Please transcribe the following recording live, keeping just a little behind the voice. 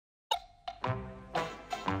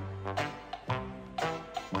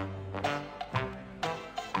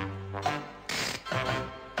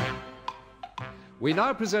We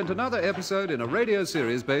now present another episode in a radio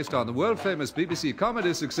series based on the world-famous BBC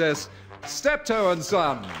comedy success, Steptoe and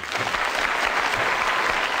Son.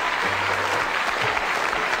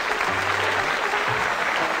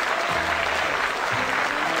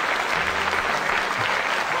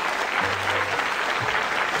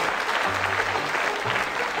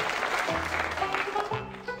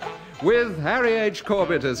 With Harry H.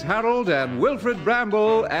 Corbett as Harold and Wilfred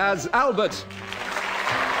Bramble as Albert.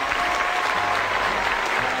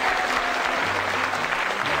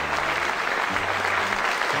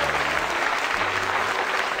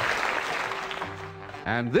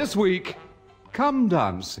 And this week, come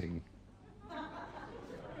dancing.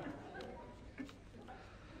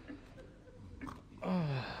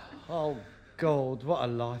 Oh, God, what a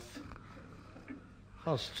life.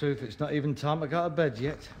 That's truth, it's not even time to go to bed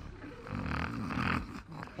yet.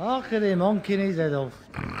 Look at him honking his head off.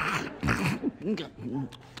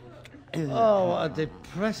 Oh, what a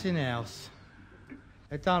depressing house.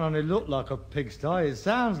 It don't only look like a pigsty, it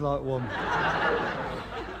sounds like one.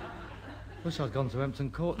 Wish I'd gone to Hampton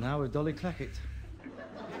Court now with Dolly Clackett.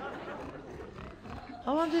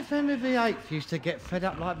 I wonder if Henry VIII used to get fed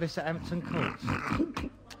up like this at Hampton Court.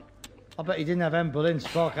 I bet he didn't have Anne Boleyn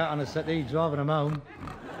spark out on a settee driving him home.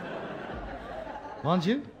 Mind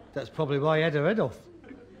you, that's probably why he had her head off.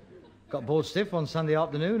 Got bored stiff one Sunday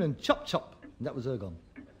afternoon and chop chop, and that was her gone.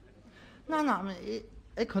 No, I mean,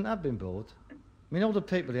 he couldn't have been bored. I mean, all the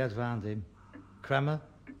people he had round him. Cranmer,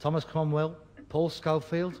 Thomas Cromwell, Paul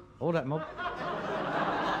Schofield, all that mob.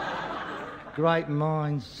 Great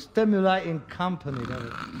minds, stimulating company, though.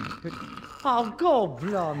 Oh, God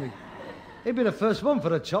blimey. He'd be the first one for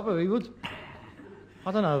the chopper, he would.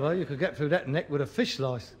 I don't know, though, you could get through that neck with a fish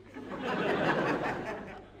slice.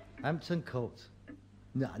 Hampton Court.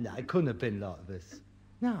 No, it couldn't have been like this.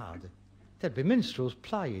 No, there'd be minstrels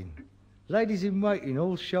playing, ladies in waiting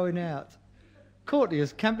all showing out,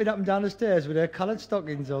 courtiers camping up and down the stairs with their coloured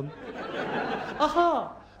stockings on.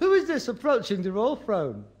 Aha! Who is this approaching the royal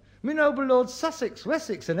throne? Me noble Lord Sussex,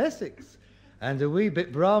 Wessex and Essex, and a wee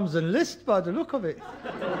bit Brahms and Liszt by the look of it.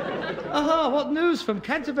 Aha! What news from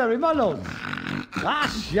Canterbury, my lords? Ah,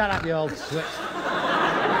 shut up, you old swit.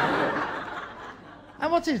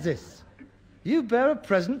 And what is this? You bear a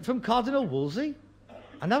present from Cardinal Wolsey?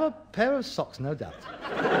 Another pair of socks, no doubt.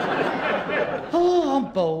 Oh,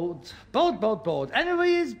 I'm bored. Bored.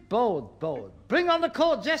 Henry is bored. Bring on the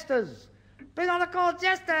court jesters. Bring on the court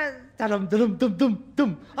jesters.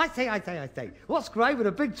 Dum. I say. What's grey with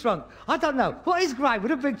a big trunk? I don't know. What is grey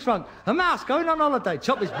with a big trunk? A mouse going on holiday.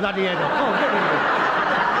 Chop his bloody head off. Oh, get rid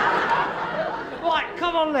of him. Right,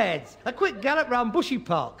 come on, lads. A quick gallop round Bushy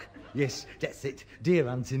Park. Yes, that's it. Deer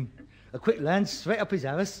hunting. A quick land straight up his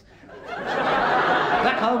arse.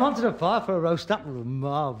 Back home onto the fire for a roast up.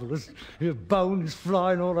 Marvellous. Bones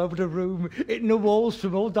flying all over the room, hitting the walls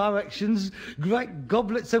from all directions. Great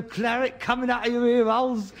goblets of claret coming out of your ear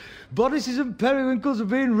holes. Bodices and periwinkles are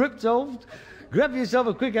being ripped off. Grab yourself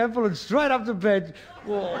a quick handful and straight up to bed.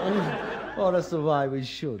 Oh, that's the way we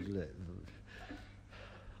should live.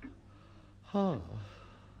 Oh,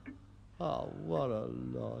 what a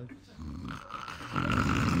life.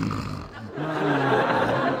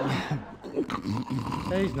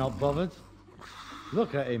 He's not bothered.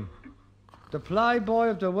 Look at him. The playboy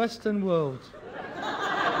of the Western world.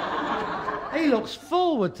 He looks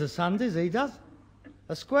forward to Sundays, he does.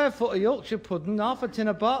 A square foot of Yorkshire pudding, half a tin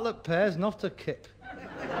of Bartlett pears and off to Kip.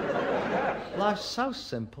 Life's so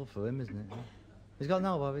simple for him, isn't it? He's got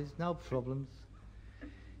no worries, no problems.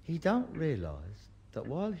 He don't realise that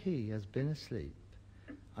while he has been asleep,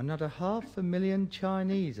 another 500,000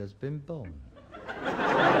 Chinese has been born.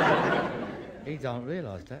 He don't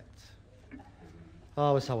realise that.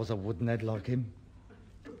 Oh, I wish I was a wooden head like him.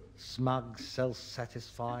 Smug,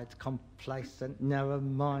 self-satisfied, complacent,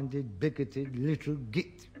 narrow-minded, bigoted little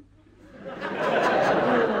git.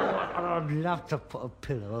 I'd love to put a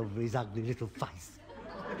pillow over his ugly little face.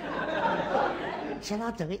 Shall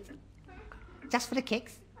I do it? Just for the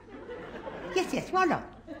kicks? Yes, why not?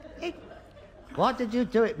 Why did you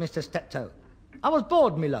do it, Mr. Steptoe? I was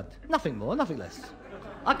bored, me lad. Nothing more, nothing less.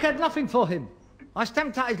 I cared nothing for him. I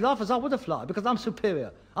stamped out his life as I would a fly because I'm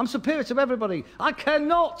superior. I'm superior to everybody. I care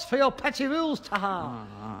not for your petty rules, Taha.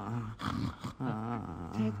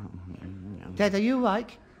 Dad, are you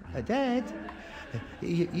awake? Dad?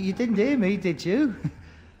 You didn't hear me, did you?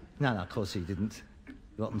 No, of course he didn't.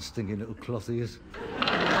 Rotten, stinking little cloth ears.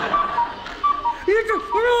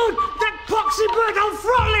 That poxy bird, I'll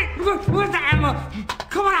throttle it! Where's the hammer?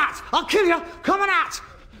 Come on out! I'll kill you! Come on out!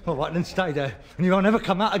 All right, then stay there, and you won't ever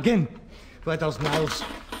come out again. Where are those nails?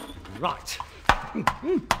 Right. Hey,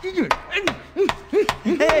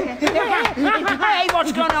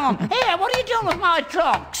 what's going on? Hey, what are you doing with my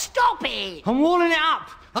trunk? Stop it! I'm walling it up.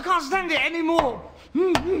 I can't stand it anymore.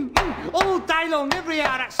 All day long, every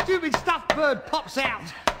hour, that stupid stuffed bird pops out.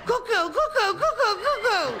 Cuckoo, cuckoo, cuckoo,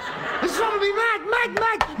 cuckoo. It's driving me mad. I'm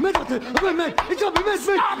mad. It's driving me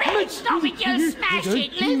mad. Stop it, you smash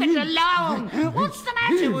it. Leave it alone. What's the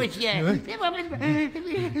matter with you?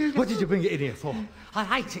 What did you bring it in here for? I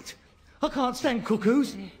hate it. I can't stand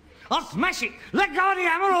cuckoos. I'll smash it. Let go of the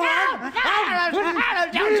hammer, all right?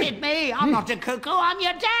 No, don't hit me. I'm not a cuckoo. I'm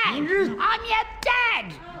your dad. I'm your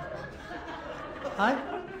dad. Hey?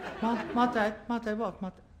 My dad,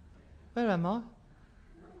 what? Where am I?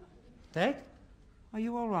 Dad? Are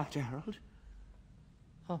you all right, Harold?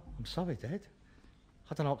 Oh, I'm sorry, Dad.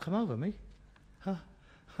 I don't know what come over me.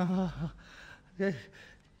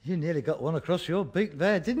 You nearly got one across your beak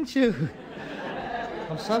there, didn't you?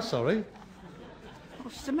 I'm so sorry.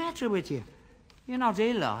 What's the matter with you? You're not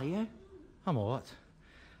ill, are you? I'm all right.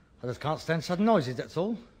 I just can't stand sudden noises, that's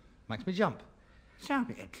all. Makes me jump. Sounds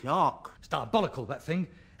like a clock. It's diabolical, that thing.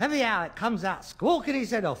 Every hour it comes out squawking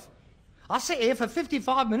his head off. I sit here for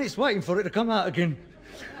 55 minutes waiting for it to come out again.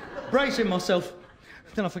 Bracing myself.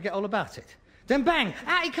 Then I forget all about it. Then bang,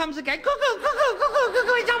 out he comes again. Cuckoo, cuckoo, cuckoo,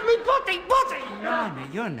 cuckoo, he's on me potty.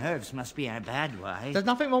 Blimey, your nerves must be in a bad way. There's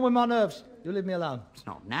nothing wrong with my nerves. You leave me alone. It's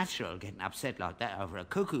not natural getting upset like that over a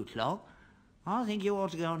cuckoo clock. I think you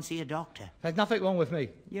ought to go and see a doctor. There's nothing wrong with me.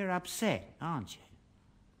 You're upset, aren't you?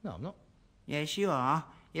 No, I'm not. Yes, you are.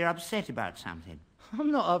 You're upset about something.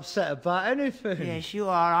 I'm not upset about anything. Yes, you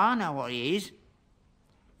are. I know what it is.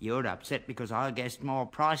 You're upset because I guessed more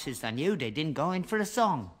prices than you did in going for a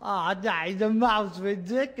song. Ah, that is the most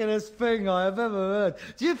ridiculous thing I have ever heard.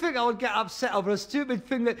 Do you think I would get upset over a stupid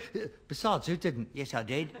thing that... Besides, you didn't. Yes, I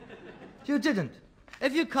did. You didn't.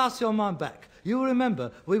 If you cast your mind back, you will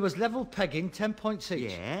remember we was level pegging 10 points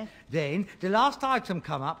each. Yeah. Then the last item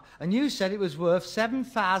come up and you said it was worth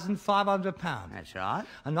 £7,500. That's right.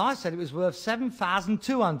 And I said it was worth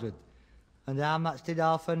 7,200. And how much did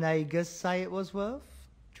Arthur Nagus say it was worth?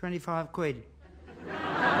 25 quid.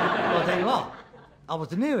 Well, there you are. I was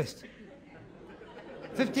the nearest.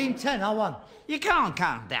 15-10, I won. You can't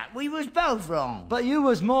count that. We was both wrong. But you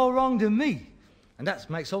was more wrong than me. And that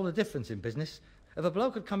makes all the difference in business. If a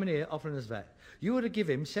bloke had come in here offering us that, you would have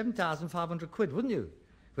given him 7,500 quid, wouldn't you?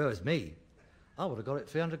 Whereas me, I would have got it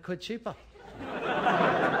 300 quid cheaper.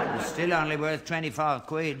 It's still only worth 25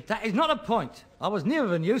 quid. That is not a point. I was nearer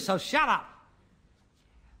than you, so shut up.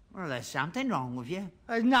 Well, there's something wrong with you.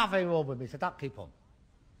 There's nothing wrong with me, so don't keep on.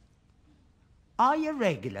 Are you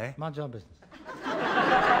regular? Mind your own business.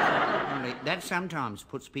 Only that sometimes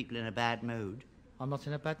puts people in a bad mood. I'm not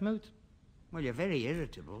in a bad mood. Well, you're very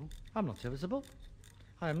irritable. I'm not irritable.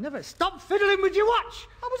 I am never... Stop fiddling with your watch!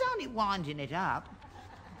 I was only winding it up.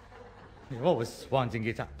 You're always winding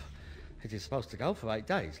it up. It is supposed to go for 8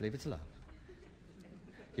 days. Leave it alone.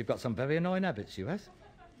 You've got some very annoying habits, you have.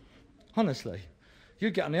 Honestly,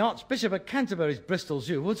 you'd get on the Archbishop of Canterbury's bristles,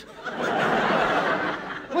 you would.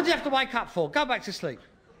 What do you have to wake up for? Go back to sleep.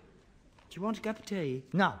 Do you want a cup of tea?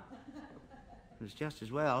 No. It's just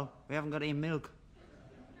as well. We haven't got any milk.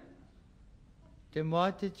 Then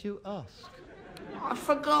why did you ask? I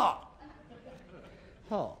forgot.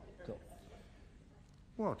 Oh, God.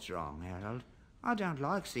 What's wrong, Harold? I don't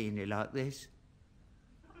like seeing you like this.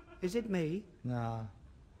 Is it me? No.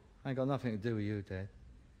 I ain't got nothing to do with you, Dad.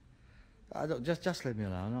 Look, just leave me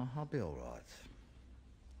alone. I'll be all right.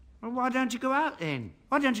 Well, why don't you go out then?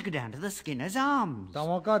 Why don't you go down to the Skinner's Arms? Don't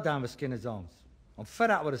want to go down with Skinner's Arms. I'm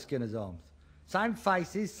fed up with the Skinner's Arms. Same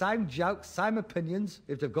faces, same jokes, same opinions,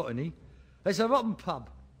 if they've got any. It's a rotten pub.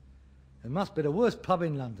 It must be the worst pub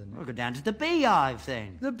in London. We'll go down to the Beehive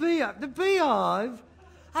then. The Beehive? The Beehive?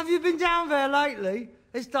 Have you been down there lately?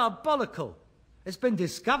 It's diabolical. It's been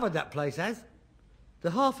discovered, that place has. The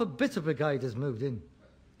Harford Bitter Brigade has moved in.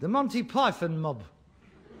 The Monty Python mob.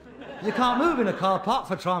 You can't move in a car park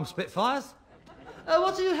for Triumph Spitfires. Oh,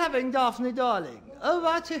 what are you having, Daphne, darling? Oh,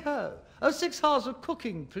 righty-ho. Oh, 6 hours of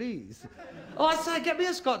cooking, please. Oh, I say, get me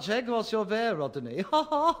a Scotch egg whilst you're there, Rodney. Ha,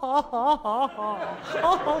 ha, ha, ha, ha, ha.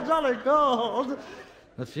 Oh, jolly God.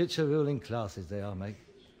 The future ruling classes they are, mate.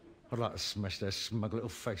 I'd like to smash their smug little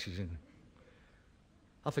faces in.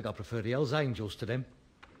 I think I prefer the Hells Angels to them.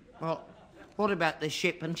 Well, what about the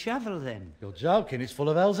Ship and Shovel then? You're joking, it's full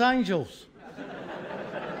of Hells Angels.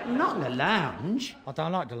 Not in the lounge. I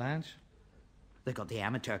don't like the lounge. They've got the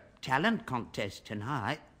amateur talent contest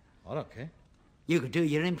tonight. I don't care. You could do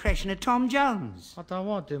your impression of Tom Jones. I don't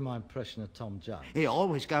want to do my impression of Tom Jones. It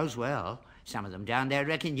always goes well. Some of them down there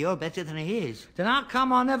reckon you're better than he is. Then how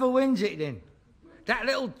come I never wins it then? That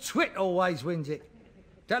little twit always wins it.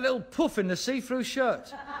 That little puff in the see-through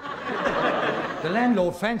shirt. The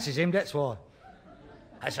landlord fancies him, that's why.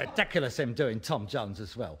 It's ridiculous him doing Tom Jones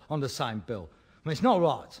as well, on the same bill. I mean, it's not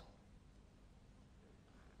right.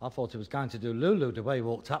 I thought he was going to do Lulu the way he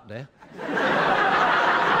walked up there.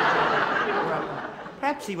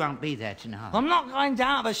 Perhaps he won't be there tonight. I'm not going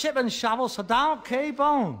down to the ship and shovel, so don't keep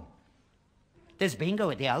on. There's bingo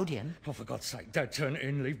at the Odeon. Oh, for God's sake, don't turn it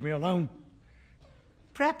in, leave me alone.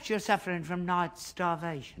 Perhaps you're suffering from night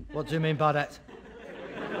starvation. What do you mean by that?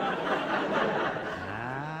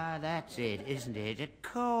 Ah, that's it, isn't it? Of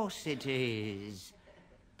course it is.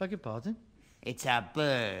 Beg your pardon? It's a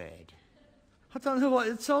bird. I don't know what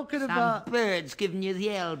you're talking about. Some bird's giving you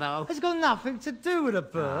the elbow. It's got nothing to do with a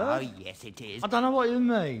bird. Oh, yes, it is. I don't know what you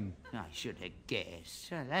mean. I should have guessed.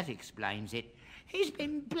 So that explains it. He's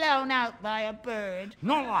been blown out by a bird.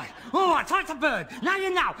 Not right. All right, take the bird. Now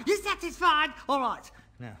you know. You're satisfied? All right.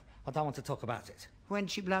 Now, I don't want to talk about it.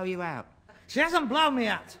 When'd she blow you out? She hasn't blown me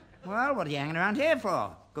out. Well, what are you hanging around here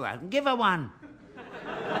for? Go out and give her one.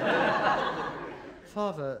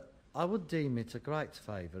 Father, I would deem it a great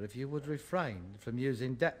favour if you would refrain from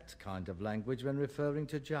using that kind of language when referring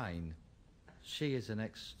to Jane. She is an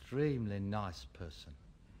extremely nice person.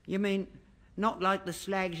 You mean not like the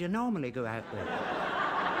slags you normally go out with?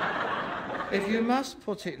 If you must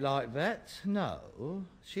put it like that, no.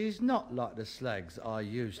 She's not like the slags I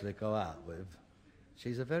usually go out with.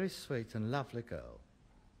 She's a very sweet and lovely girl.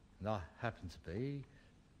 And I happen to be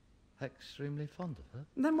extremely fond of her.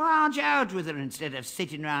 Then why aren't you out with her instead of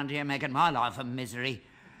sitting round here making my life a misery?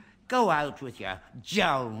 Go out with your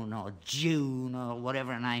Joan or June or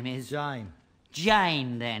whatever her name is. Jane.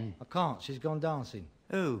 Jane, then. I can't. She's gone dancing.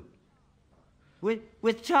 Who?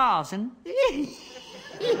 With Tarzan?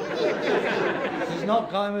 She's not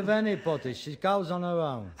going with anybody. She goes on her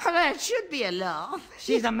own. Well, that should be a laugh.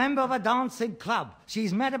 She's a member of a dancing club.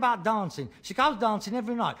 She's mad about dancing. She goes dancing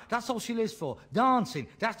every night. That's all she lives for. Dancing.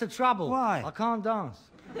 That's the trouble. Why? I can't dance.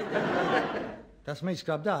 That's me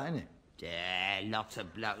scrubbed out, isn't it? Yeah, lots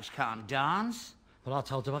of blokes can't dance. Well, I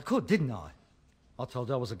told her I could, didn't I? I told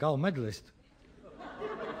her I was a gold medalist.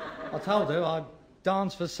 I told her I'd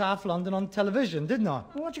dance for South London on television, didn't I?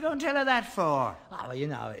 What you going to tell her that for? Oh, well, you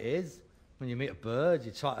know how it is. When you meet a bird,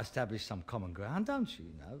 you try to establish some common ground, don't you?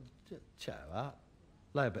 You know, just chat her up,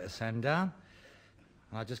 lay a bit of sand down.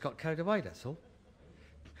 And I just got carried away, that's all.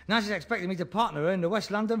 Now she's expecting me to partner her in the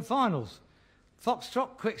West London finals.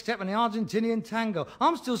 Foxtrot, quick-step and the Argentinian tango.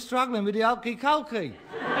 I'm still struggling with the okey-cokey.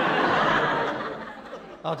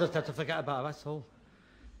 I'll just have to forget about her, that's all.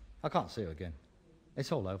 I can't see her again.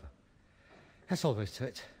 It's all over. That's all there is to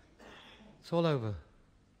it. It's all over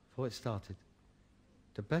before it started.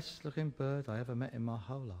 The best-looking bird I ever met in my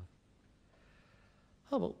whole life.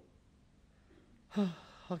 Oh, well,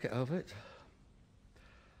 I'll get over it.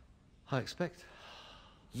 I expect.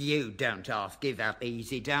 You don't half give up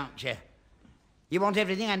easy, don't you? You want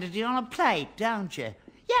everything handed to you on a plate, don't you?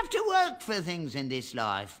 You have to work for things in this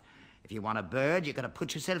life. If you want a bird, you've got to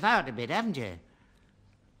put yourself out a bit, haven't you?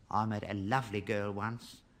 I met a lovely girl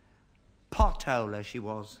once. Potholer she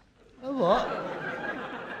was. A what?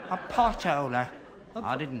 A potholer.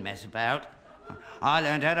 I didn't mess about. I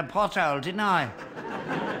learned how to pothole, didn't I?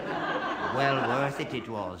 Well worth it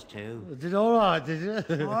was, too. You did all right, did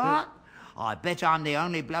you? What? I bet I'm the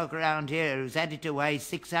only bloke around here who's had it to weigh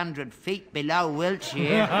 600 feet below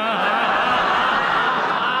Wiltshire.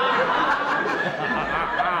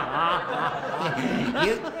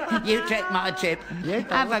 You take my tip.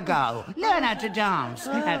 Have a go. Learn how to dance.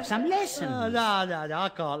 Have some lessons. Oh, no, I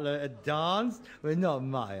can't learn to dance. Well, not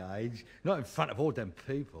my age. Not in front of all them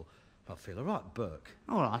people. I feel all right, Burke.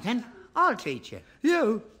 All right, then. I'll teach you.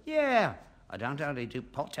 You? Yeah. I don't only do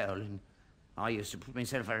potholing. I used to put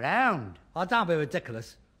myself around. Oh, don't be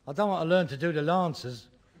ridiculous. I don't want to learn to do the lancers.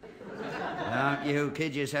 Don't you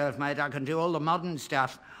kid yourself, mate. I can do all the modern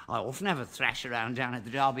stuff. I often have a thrash around down at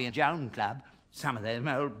the Derby and Joan Club. Some of them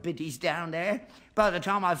old biddies down there. By the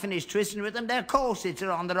time I finish twisting with them, their corsets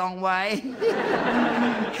are on the wrong way.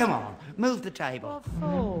 Come on, move the table. What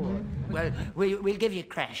for? Well, we'll give you a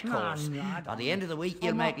crash course. No, By the end of the week,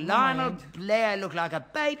 you'll make Lionel Blair look like a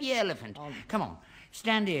baby elephant. Come on,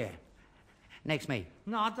 stand here. Next me.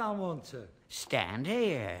 No, I don't want to. Stand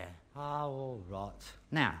here. Oh, all right.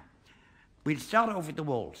 Now, we'll start off with the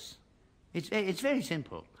waltz. It's very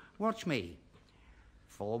simple. Watch me.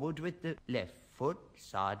 Forward with the left foot,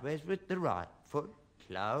 sideways with the right foot,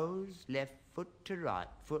 close, left foot to right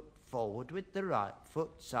foot, forward with the right foot,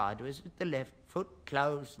 sideways with the left foot,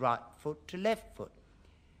 close, right foot to left foot.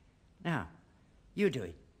 Now, you do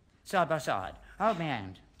it, side by side. Hold my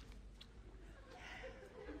hand.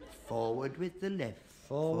 Forward with the left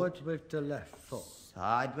Forward with the left foot.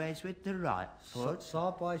 Sideways with the right foot.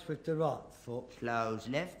 Sideways with the right foot. Close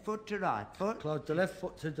left foot to right foot. Close the left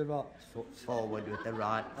foot to the right foot. Forward with the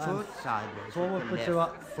right foot. Sideways Forward with the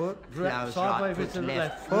left foot. Close sideways right with foot the to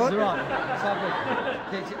left foot. foot. Right.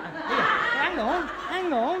 Sideways.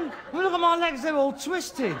 Hang on. Look at my legs, they're all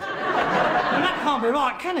twisted. And that can't be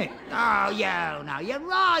right, can it? Oh, yeah, no, your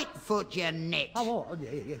right foot, you nit. Oh, what? Oh,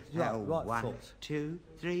 yeah. Right One, foot. 2,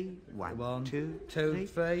 3, 1, One, 2, two, 3,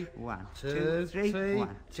 three. 1, Two, 2, 3, three.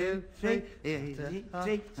 1, 2, 3. It's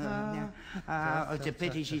a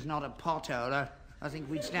pity she's not a potholder. I think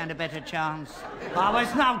we'd stand a better chance. Oh,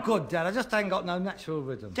 it's no good, Dad. I just ain't got no natural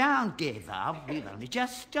rhythm. Don't give up. We've only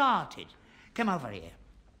just started. Come over here.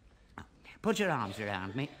 Put your arms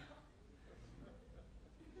around me.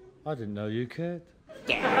 I didn't know you cared.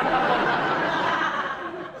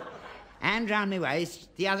 Hand round my waist,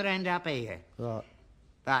 the other end up here. Right.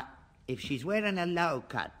 But if she's wearing a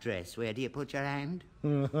low-cut dress, where do you put your hand?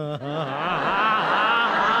 Low-cut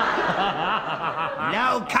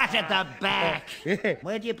at the back.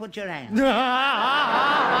 Where do you put your hand? Come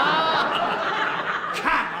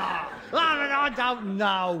on. I don't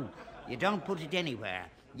know. You don't put it anywhere.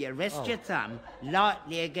 You rest your thumb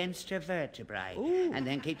lightly against her vertebrae, and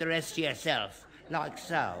then keep the rest to yourself, like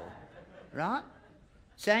so. Right?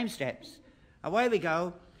 Same steps. Away we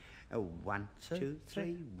go. 1, 2,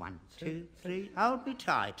 3, 1, 2, 3. Hold me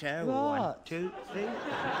tighter. 1, 2, 3.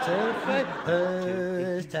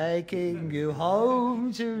 Who's taking you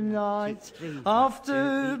home tonight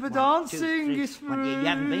after the dancing is through? You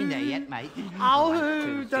haven't been there yet, mate. Oh,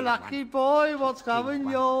 who the lucky boy, what's coming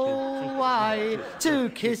your way to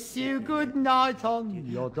kiss you goodnight on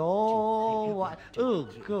your doorway? Oh,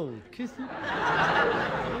 good, kiss you.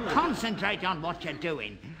 Concentrate on what you're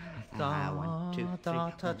doing. 1, 2,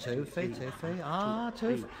 3. 2 feet.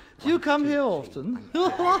 Do you come here often? 2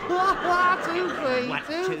 feet. 1,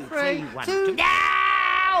 2, 3. 1, 2 2. No!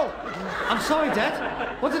 I'm sorry,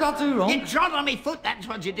 Dad. What did I do wrong? You trod on me foot, that's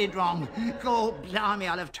what you did wrong. God, blimey,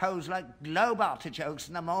 I'll have toes like globe artichokes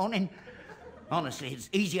in the morning. Honestly, it's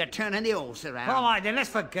easier turning the horse around. All right, then let's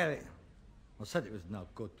forget it. I said it was no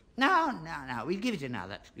good. No, we'll give it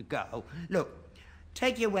another go. Look,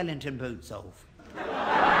 take your Wellington boots off.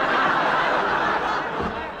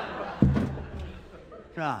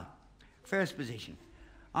 Right, first position.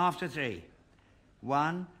 After 3.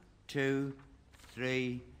 1, 2,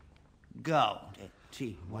 3, go.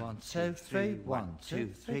 1, 2, 3, 1, 2,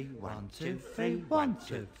 3, 1, 2, 3, 1,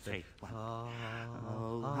 2, 3. Oh,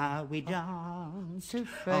 how we danced 2,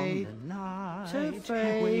 3, on the night 2,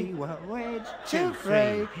 3, we were wed. 2,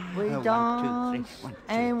 3, we danced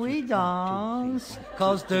and we danced,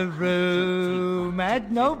 'cause the room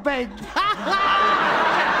had no bed. Oh,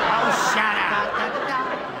 shut up.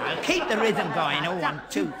 Keep the rhythm going. 1,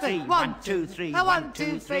 2, 3, 1, 2, 3, 1,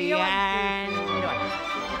 2, 3, and...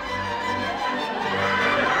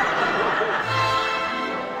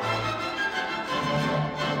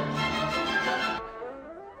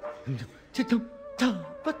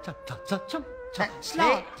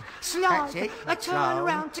 Slide. That's it. I turn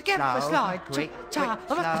around together. Slide. Quick, Ta-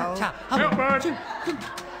 slow.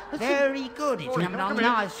 Very good. It's coming on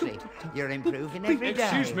nicely. You're improving every day.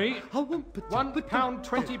 Excuse me.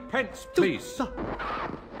 £1.20, please.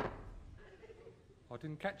 I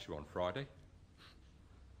didn't catch you on Friday.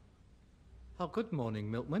 Oh, good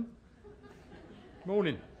morning, Milkman.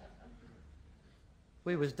 Morning.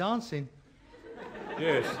 We was dancing.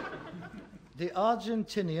 Yes. The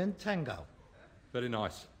Argentinian tango. Very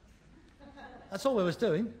nice. That's all we was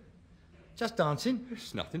doing. Just dancing.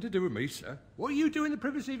 It's nothing to do with me, sir. What you do in the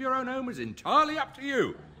privacy of your own home is entirely up to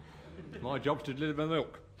you. My job's to deliver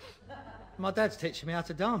milk. My dad's teaching me how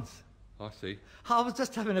to dance. I see. I was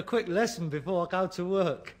just having a quick lesson before I go to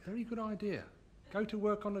work. Very good idea. Go to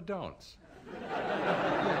work on a dance.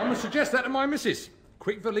 I'm going to suggest that to my missus.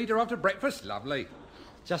 Quick for leader after breakfast. Lovely.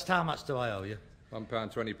 Just how much do I owe you?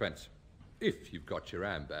 £1.20. If you've got your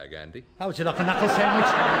handbag handy. How would you like a knuckle sandwich?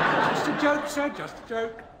 Just a joke, sir, just a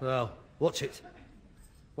joke. Well, watch it.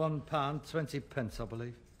 £1.20, I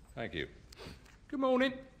believe. Thank you. Good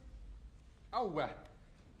morning. Oh,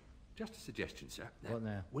 just a suggestion, sir. What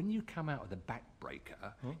now? When you come out of the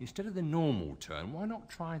backbreaker, instead of the normal turn, why not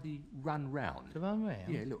try the run round? The run round?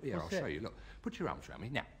 Yeah, look, here, What's I'll that? show you. Look, put your arms around me.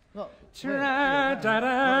 Now. What? Run round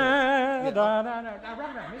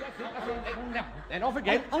me, that's it. Then off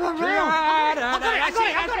again. Oh, run round. I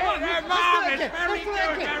got it. Very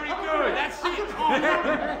good. That's it.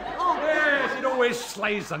 Yes, it always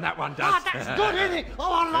slays them, that one does. Oh, that's good, isn't it?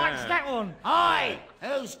 Oh, I likes that one. Hi!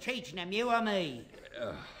 Who's teaching them, you or me?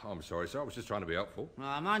 I'm sorry, sir. I was just trying to be helpful.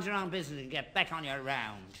 Mind your own business and get back on your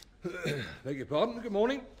round. Beg your pardon. Good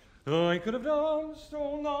morning. I could have danced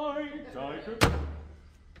all night. I could...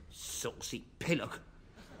 Saucy pillock.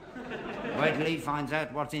 Wait till he finds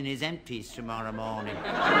out what's in his empties tomorrow morning.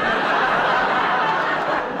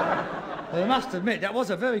 I must admit, that was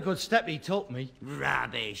a very good step he taught me.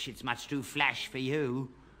 Rubbish. It's much too flash for you.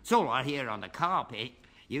 It's all right here on the carpet.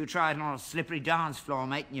 You try it on a slippery dance floor,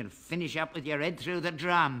 mate, and you'll finish up with your head through the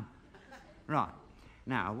drum. Right.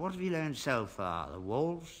 Now, what have you learned so far? The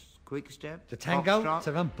waltz, quick step, The tango,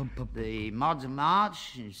 foxtrot, the mods of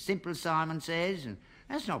march, simple Simon Says, and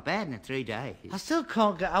that's not bad in 3 days. I still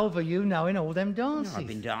can't get over you knowing all them dances. I've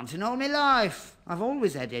been dancing all my life. I've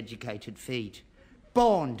always had educated feet.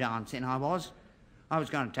 Born dancing, I was. I was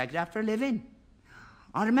going to take it up for a living.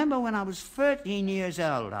 I remember when I was 13 years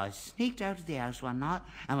old, I sneaked out of the house one night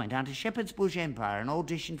and went down to Shepherd's Bush Empire and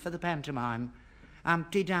auditioned for the pantomime,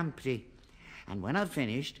 Humpty Dumpty. And when I'd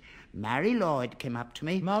finished, Mary Lloyd came up to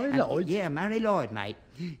me. Mary Lloyd? Yeah, Mary Lloyd, mate.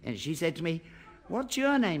 And she said to me, "What's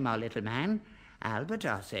your name, my little man?" "Albert,"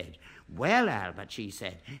 I said. "Well, Albert," she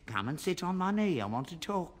said, "come and sit on my knee. I want to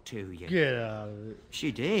talk to you." Get out of it.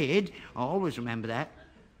 She did. I always remember that.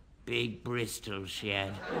 Big Bristol she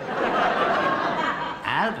had.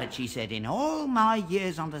 "Albert," she said, "in all my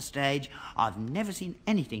years on the stage, I've never seen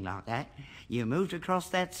anything like that. You moved across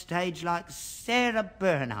that stage like Sarah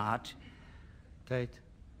Bernhardt." Dad,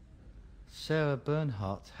 Sarah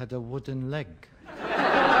Bernhardt had a wooden leg.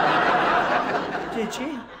 Did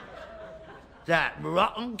she? That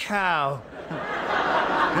rotten cow.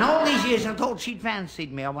 And all these years I thought she'd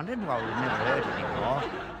fancied me. I wondered why we'd never heard anymore.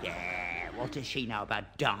 Yeah, what does she know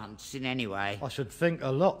about dancing anyway? I should think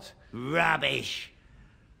a lot. Rubbish.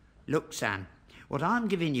 Look, son, what I'm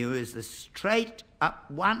giving you is the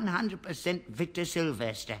straight-up 100% Victor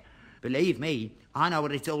Sylvester. Believe me, I know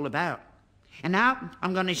what it's all about. And now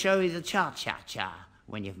I'm going to show you the cha-cha-cha.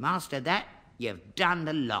 When you've mastered that, you've done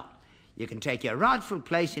the lot. You can take your rightful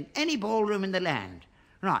place in any ballroom in the land.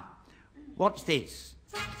 Right, what's this?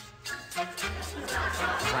 1,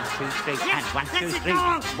 2, 3, and 1, 2, 3.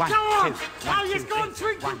 1, 2, 1, 2, 3. Go on,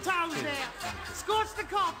 twinkle toes there. Scorch the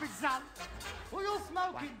carpet, son. What you're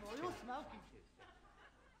smoking, boy, you're smoking.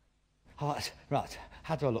 Right,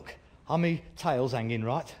 how do I look? Are me tails hanging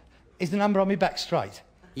right? Is the number on me back straight?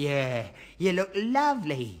 Yeah, you look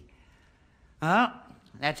lovely. Oh,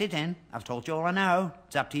 that's it then. I've taught you all I know.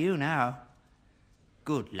 It's up to you now.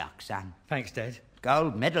 Good luck, son. Thanks, Dad.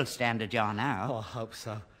 Gold medal standard you are now. Oh, I hope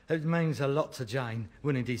so. It means a lot to Jane,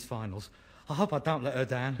 winning these finals. I hope I don't let her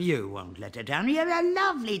down. You won't let her down. You're a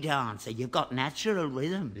lovely dancer. You've got natural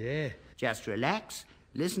rhythm. Yeah. Just relax,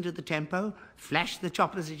 listen to the tempo, flash the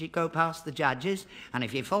choppers as you go past the judges, and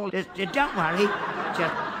if you fall, just don't worry.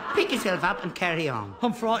 Just pick yourself up and carry on.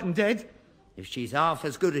 I'm frightened, Dad. If she's half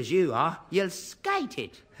as good as you are, you'll skate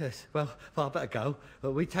it. Yes, well, I better go.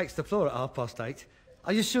 We takes the floor at 8:30.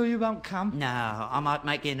 Are you sure you won't come? No, I might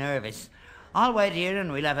make you nervous. I'll wait here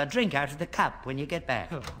and we'll have a drink out of the cup when you get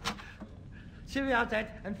back. Oh. Cheerio,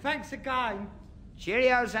 Dad, and thanks again.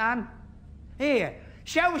 Cheerio, son. Here,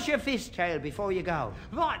 show us your fishtail before you go.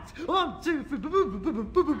 Right, 1, 2, 3.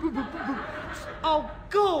 Oh,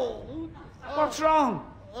 God. What's wrong?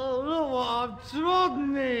 Oh, look what I've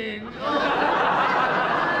trodden in. Oh,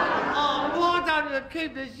 why don't you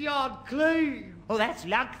keep this yard clean? Oh, that's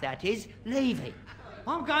luck, that is. Leave it.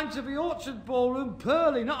 I'm going to the Orchard Ballroom,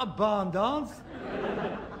 Pearly, not a barn dance.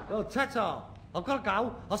 Well, ta-ta. I've got to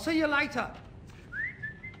go. I'll see you later.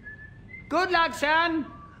 Good luck, son.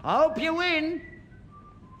 I hope you win.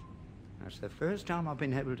 That's the first time I've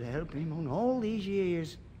been able to help him on all these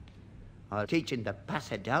years. I'll teach him the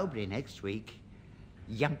Paso Doble next week.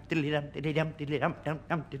 Yum diddly dum diddly dum diddly dum dum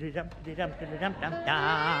dum diddly dum diddly dum diddly dum dum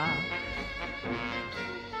dum.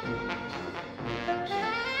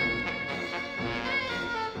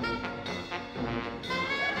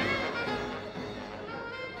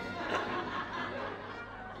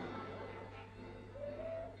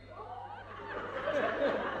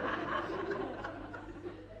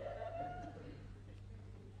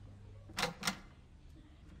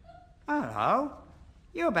 Hello.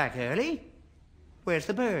 You're back early. Where's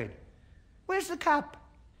the bird? Where's the cup?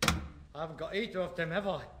 I haven't got either of them, have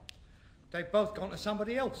I? They've both gone to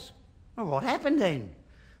somebody else. Well, what happened then?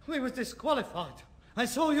 We was disqualified.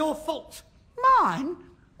 It's all your fault. Mine?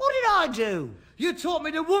 What did I do? You taught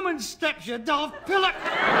me the woman's steps, you daft pillock.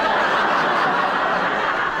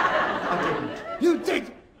 I didn't. You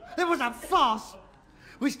did. It was a farce.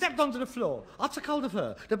 We stepped onto the floor. I took hold of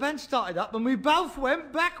her. The band started up and we both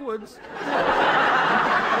went backwards.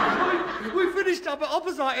 we finished up at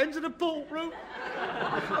opposite ends of the ballroom.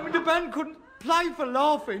 I mean, the band couldn't play for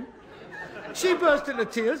laughing. She burst into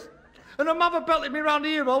tears and her mother belted me round the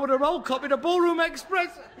ear hole with a roll copy of the Ballroom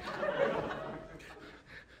Express.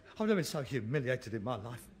 I've never been so humiliated in my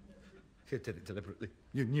life. You did it deliberately.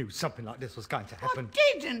 You knew something like this was going to happen.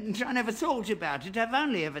 I didn't. I never thought about it. I've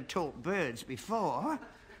only ever taught birds before.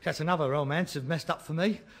 That's another romance you've messed up for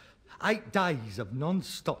me. 8 days of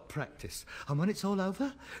non-stop practice. And when it's all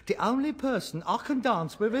over, the only person I can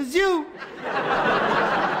dance with is you.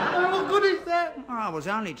 What good is that? Oh, I was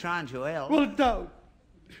only trying to help. Well, don't.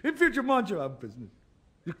 In future, mind your own business.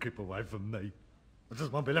 You keep away from me. I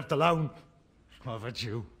just won't be left alone. I've had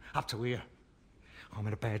you up to here. I'm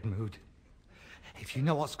in a bad mood. If you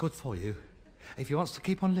know what's good for you, if you want to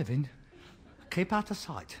keep on living, keep out of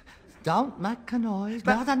sight. Don't make a noise,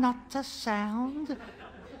 not a sound.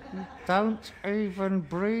 Don't even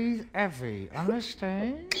breathe heavy,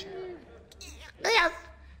 understand? Yes.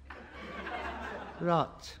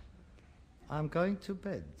 Right. I'm going to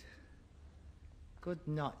bed. Good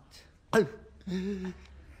night. Good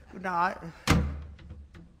night.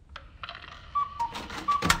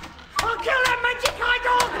 I'll kill that magic eye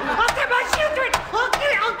dog! I'll get my children! I'll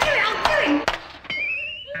kill it! I'll kill it! I'll kill it!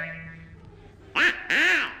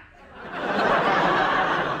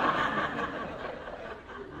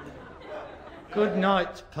 Good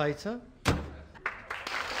night, Peter.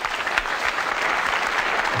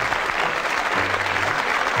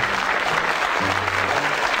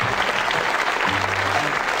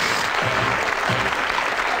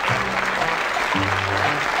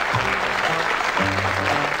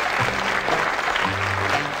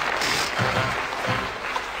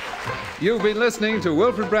 You've been listening to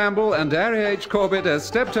Wilfred Bramble and Harry H. Corbett as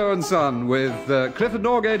Steptoe and Son, with Clifford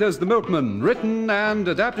Norgate as the milkman, written and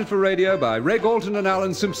adapted for radio by Ray Galton and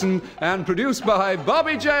Alan Simpson, and produced by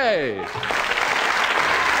Bobby J.